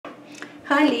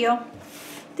Hi Leo,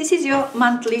 this is your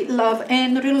monthly love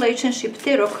and relationship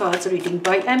tarot cards reading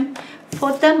by M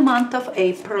for the month of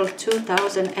April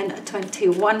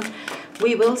 2021.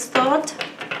 We will start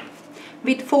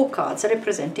with 4 cards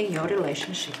representing your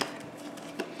relationship.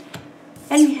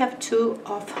 And we have 2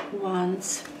 of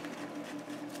Wands,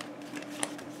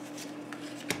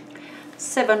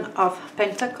 7 of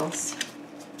Pentacles,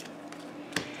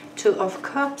 2 of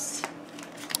Cups,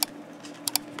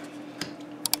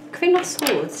 Queen of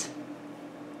Swords,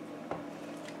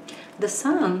 the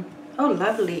Sun. Oh,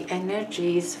 lovely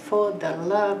energies for the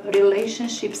love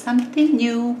relationship. Something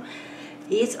new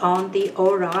is on the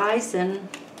horizon.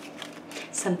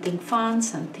 Something fun,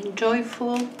 something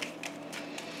joyful.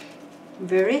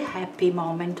 Very happy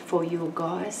moment for you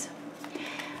guys.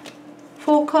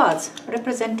 4 cards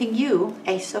representing you.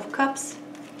 Ace of Cups,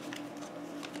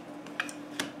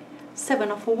 7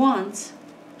 of Wands,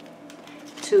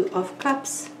 2 of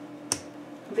Cups,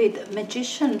 with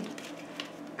Magician,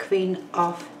 Queen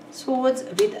of Swords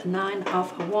with 9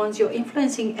 of Wands. Your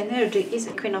influencing energy is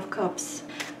Queen of Cups.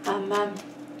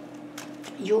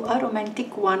 You are a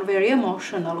romantic one, very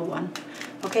emotional one.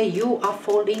 Okay, you are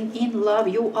falling in love,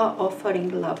 you are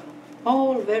offering love.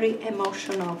 All very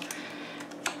emotional.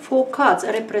 4 cards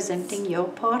representing your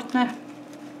partner.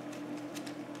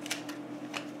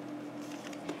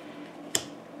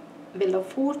 Wheel of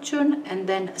Fortune, and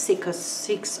then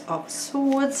 6 of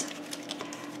Swords,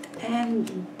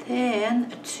 and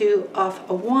then 2 of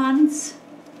Wands.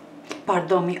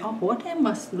 Pardon me, oh, what am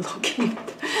I looking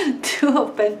at? 2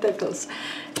 of Pentacles,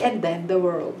 and then the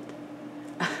World.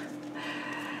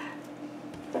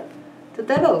 The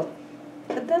Devil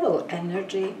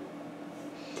energy.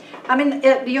 I mean,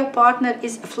 your partner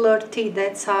is flirty,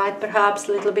 that side, perhaps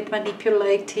a little bit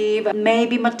manipulative,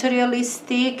 maybe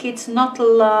materialistic. It's not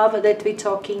love that we're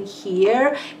talking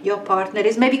here. Your partner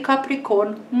is maybe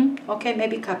Capricorn, okay,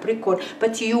 maybe Capricorn,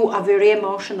 but you are very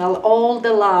emotional. All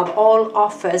the love, all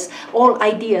offers, all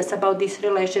ideas about this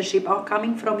relationship are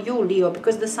coming from you, Leo,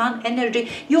 because the Sun energy,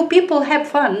 you people have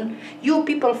fun. You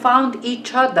people found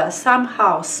each other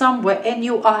somehow, somewhere, and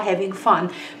you are having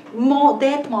fun.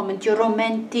 That moment, your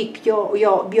romantic, your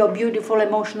beautiful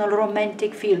emotional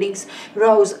romantic feelings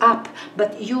rose up,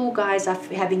 but you guys are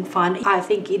having fun. I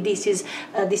think this is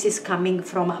coming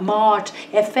from March,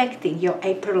 affecting your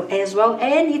April as well.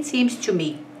 And it seems to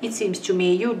me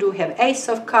you do have Ace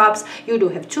of Cups, you do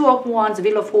have 2 of Wands,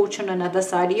 Wheel of Fortune on the other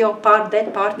side.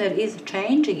 That partner is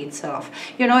changing itself.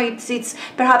 You know, it's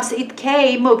perhaps it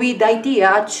came with the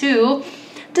idea to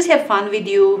just have fun with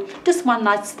you, just one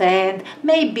night stand,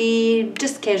 maybe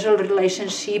just casual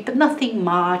relationship, nothing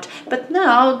much. But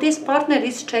now this partner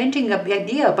is changing the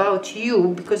idea about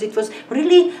you, because it was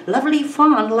really lovely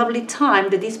fun, lovely time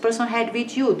that this person had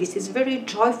with you. This is very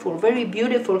joyful, very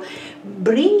beautiful,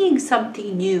 bringing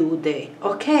something new there,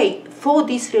 okay, for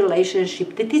this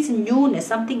relationship. That is newness,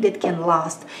 something that can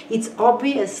last. It's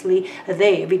obviously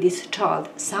there with this child,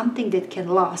 something that can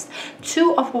last.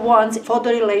 2 of Wands for the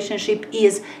relationship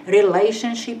is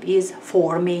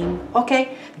forming,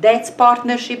 okay, that's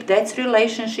partnership, that's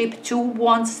relationship. 2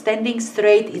 Wands standing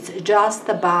straight. It's just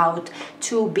about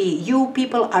to be. You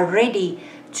people are ready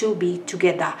to be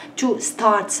together, to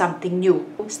start something new,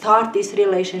 start this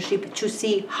relationship, to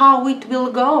see how it will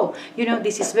go. You know,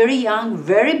 this is very young,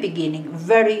 very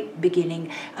beginning,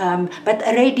 but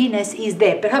readiness is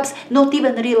there. Perhaps not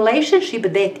even relationship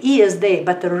that is there,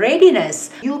 but readiness.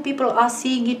 You people are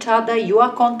seeing each other, you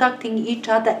are contacting each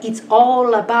other. It's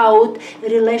all about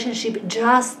relationship,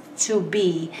 just to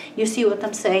be. You see what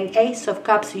I'm saying? Ace of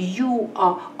Cups, you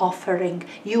are offering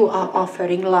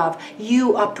love,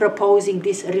 you are proposing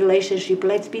this relationship.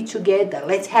 Let's be together,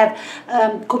 let's have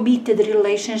committed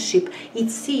relationship. It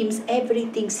seems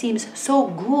everything seems so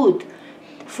good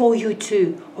for you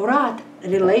two. All right,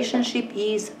 relationship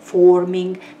is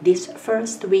forming this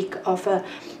first week of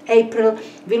April.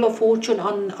 Wheel of Fortune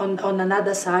on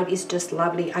another side is just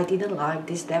lovely. I didn't like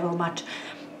this Devil much.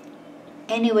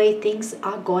 Anyway, things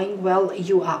are going well.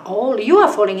 You are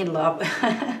falling in love.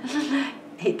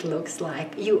 It looks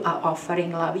like you are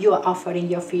offering love, you are offering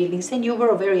your feelings, and you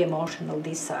were very emotional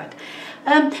this side.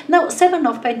 Now, 7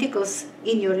 of Pentacles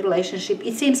in your relationship.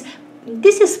 It seems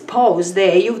this is pause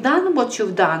there. You've done what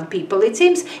you've done, people. It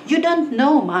seems you don't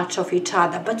know much of each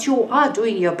other, but you are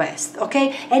doing your best,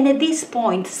 okay? And at this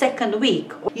point, second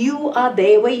week, you are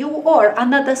there where you are.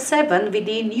 Another 7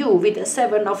 within you, with the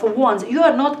 7 of Wands. You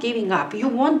are not giving up. You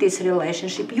want this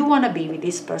relationship. You want to be with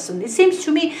this person. It seems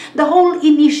to me the whole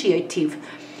initiative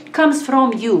comes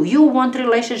from you. You want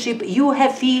relationship, you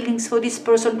have feelings for this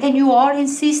person, and you are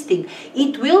insisting.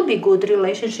 It will be good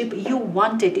relationship, you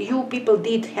want it, you people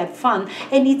did have fun,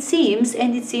 and it seems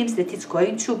that it's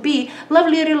going to be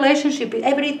lovely relationship,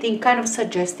 everything kind of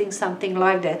suggesting something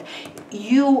like that.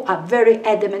 You are very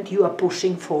adamant, you are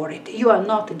pushing for it, you are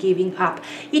not giving up.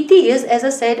 It is, as I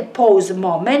said, pause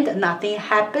moment, nothing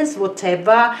happens,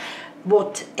 whatever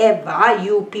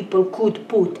you people could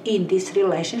put in this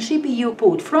relationship, you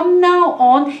put. From now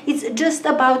on, it's just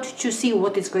about to see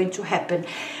what is going to happen.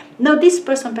 Now, this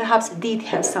person perhaps did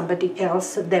have somebody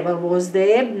else, devil was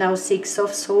there. Now, Six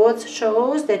of Swords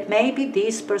shows that maybe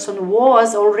this person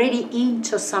was already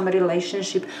into some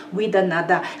relationship with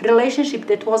another. Relationship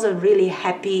that wasn't really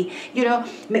happy. You know,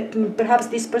 perhaps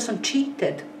this person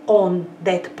cheated on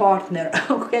that partner,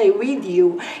 okay, with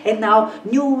you. And now,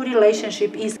 new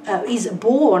relationship is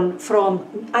born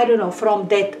from, I don't know, from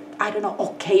that,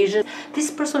 occasion.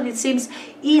 This person, it seems,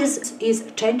 is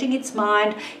changing its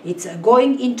mind. It's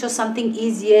going into something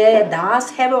easier,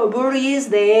 does have worries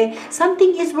there.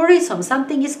 Something is worrisome,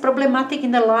 something is problematic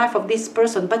in the life of this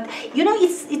person. But, you know,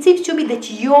 it seems to me that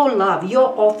your love,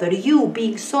 your offer, you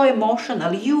being so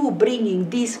emotional, you bringing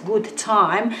this good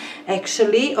time,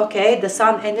 actually, okay, the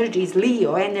Sun energy is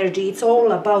Leo energy. It's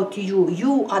all about you.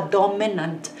 You are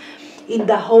dominant in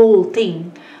the whole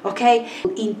thing, okay?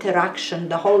 Interaction,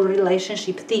 the whole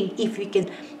relationship thing, if we can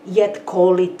yet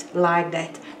call it like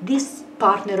that. This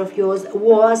partner of yours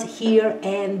was here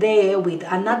and there with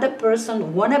another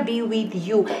person, wanna be with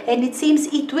you, and it seems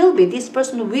it will be. This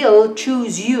person will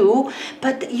choose you,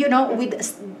 but you know, with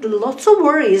lots of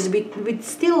worries, with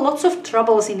still lots of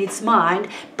troubles in its mind,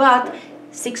 but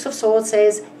Six of Swords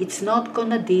says it's not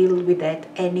gonna deal with that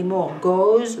anymore.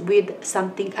 Goes with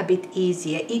something a bit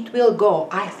easier. It will go,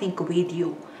 I think, with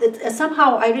you.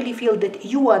 Somehow I really feel that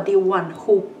you are the one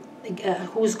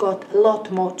who's got a lot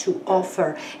more to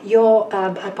offer. Your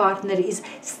partner is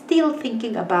still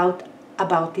thinking about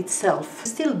itself,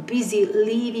 still busy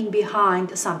leaving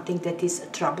behind something that is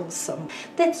troublesome.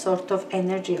 That sort of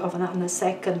energy of on the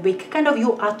second week, kind of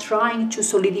you are trying to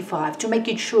solidify, to make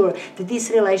it sure that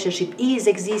this relationship is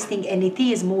existing and it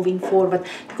is moving forward,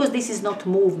 because this is not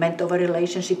movement of a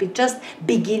relationship, it's just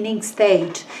beginning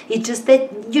stage. It's just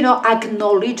that, you know,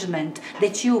 acknowledgement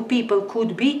that you people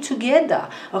could be together,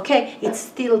 okay? It's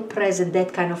still present,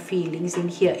 that kind of feelings in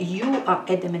here. You are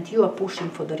adamant, you are pushing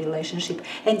for the relationship,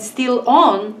 and still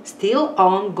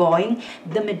ongoing,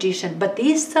 the Magician. But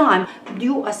this time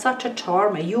you are such a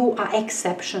charmer, you are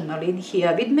exceptional in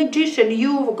here. With Magician,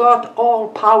 you've got all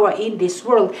power in this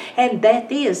world, and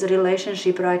that is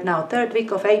relationship right now. Third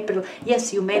week of April,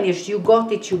 yes, you managed, you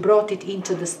got it, you brought it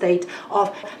into the state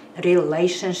of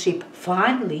relationship.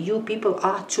 Finally, you people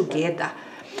are together.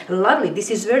 Lovely.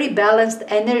 This is very balanced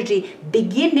energy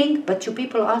beginning, but you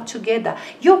people are together.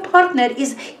 Your partner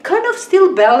is kind of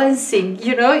still balancing,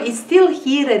 you know, it's still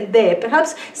here and there.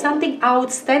 Perhaps something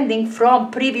outstanding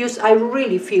from previous. I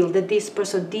really feel that this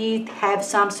person did have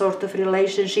some sort of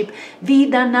relationship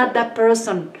with another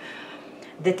person.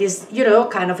 That is, you know,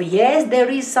 kind of, yes, there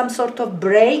is some sort of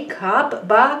breakup,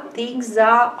 but things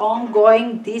are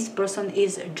ongoing. This person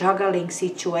is juggling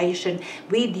situation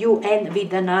with you and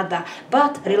with another,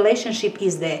 but relationship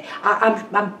is there.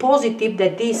 I'm positive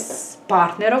that this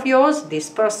partner of yours,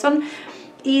 this person,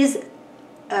 is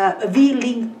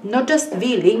willing, not just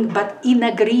willing, but in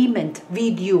agreement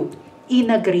with you, in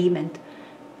agreement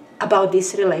about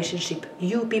this relationship.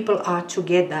 You people are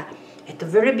together. At the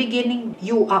very beginning,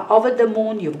 you are over the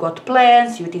moon, you've got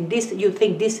plans, you think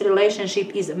this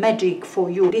relationship is magic for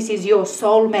you. This is your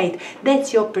soulmate.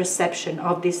 That's your perception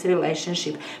of this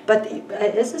relationship. But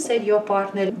as I said, your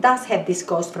partner does have this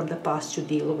cost from the past to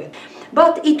deal with.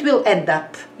 But it will end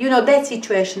up, you know, that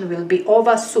situation will be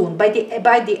over soon. By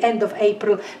the end of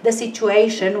April, the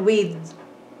situation with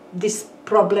this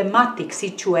problematic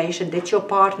situation that your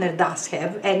partner does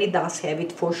have, and it does have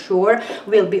it for sure,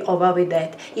 will be over with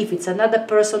that. If it's another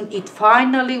person, it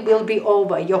finally will be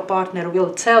over. Your partner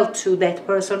will tell to that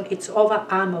person, it's over,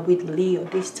 I'm with Leo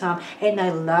this time, and I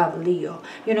love Leo.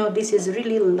 You know, this is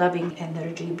really loving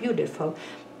energy, beautiful.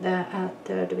 The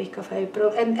third week of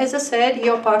April, and as I said,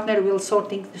 your partner will sort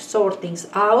things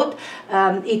out.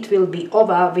 It will be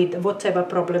over with whatever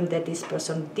problem that this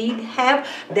person did have.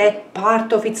 That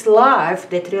part of its life,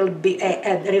 that will be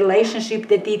a relationship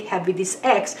that did have with this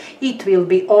ex, it will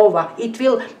be over.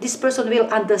 This person will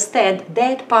understand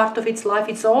that part of its life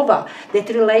is over. That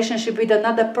relationship with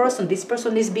another person, this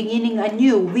person is beginning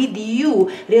anew with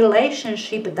you.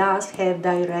 Relationship does have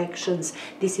directions.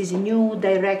 This is new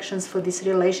directions for this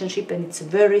relationship. relationship, and it's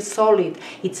very solid.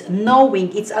 It's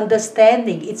knowing, it's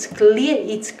understanding, it's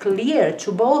clear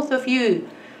to both of you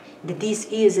that this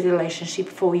is a relationship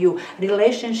for you.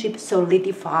 Relationship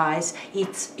solidifies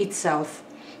itself.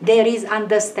 There is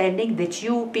understanding that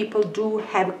you people do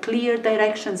have clear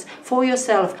directions for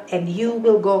yourself, and you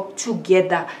will go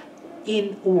together in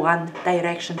one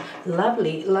direction.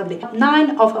 Lovely, lovely.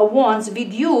 Nine of Wands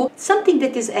with you, something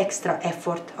that is extra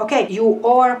effort. Okay, you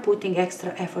are putting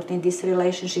extra effort in this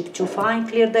relationship to find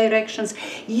clear directions.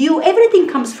 Everything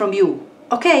comes from you.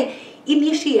 Okay,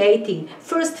 initiating,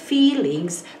 first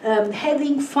feelings,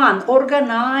 having fun,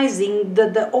 organizing,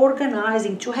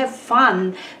 organizing to have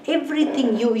fun,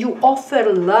 everything. You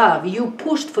offer love, you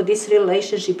pushed for this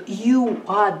relationship. You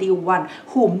are the one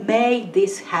who made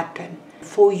this happen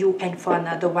for you and for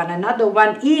another one. Another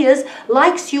one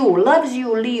likes you, loves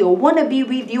you, Leo, wanna be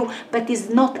with you, but is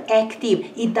not active.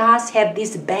 It does have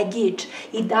this baggage.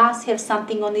 It does have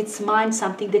something on its mind,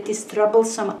 something that is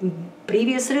troublesome.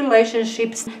 Previous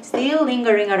relationships still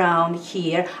lingering around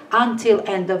here until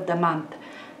end of the month.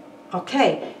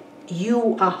 Okay,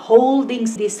 you are holding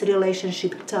this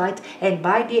relationship tight, and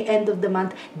by the end of the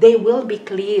month they will be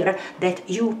clear that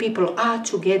you people are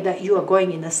together. You are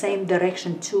going in the same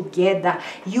direction together.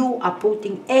 You are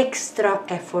putting extra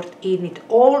effort in it.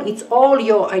 It's all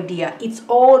your idea, it's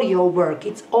all your work,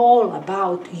 it's all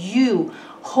about you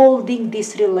holding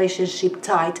this relationship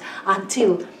tight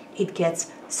until it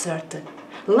gets certain.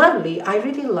 Lovely, I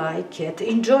really like it.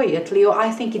 Enjoy it, Leo. I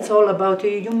think it's all about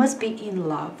you. You must be in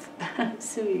love.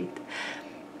 Sweet.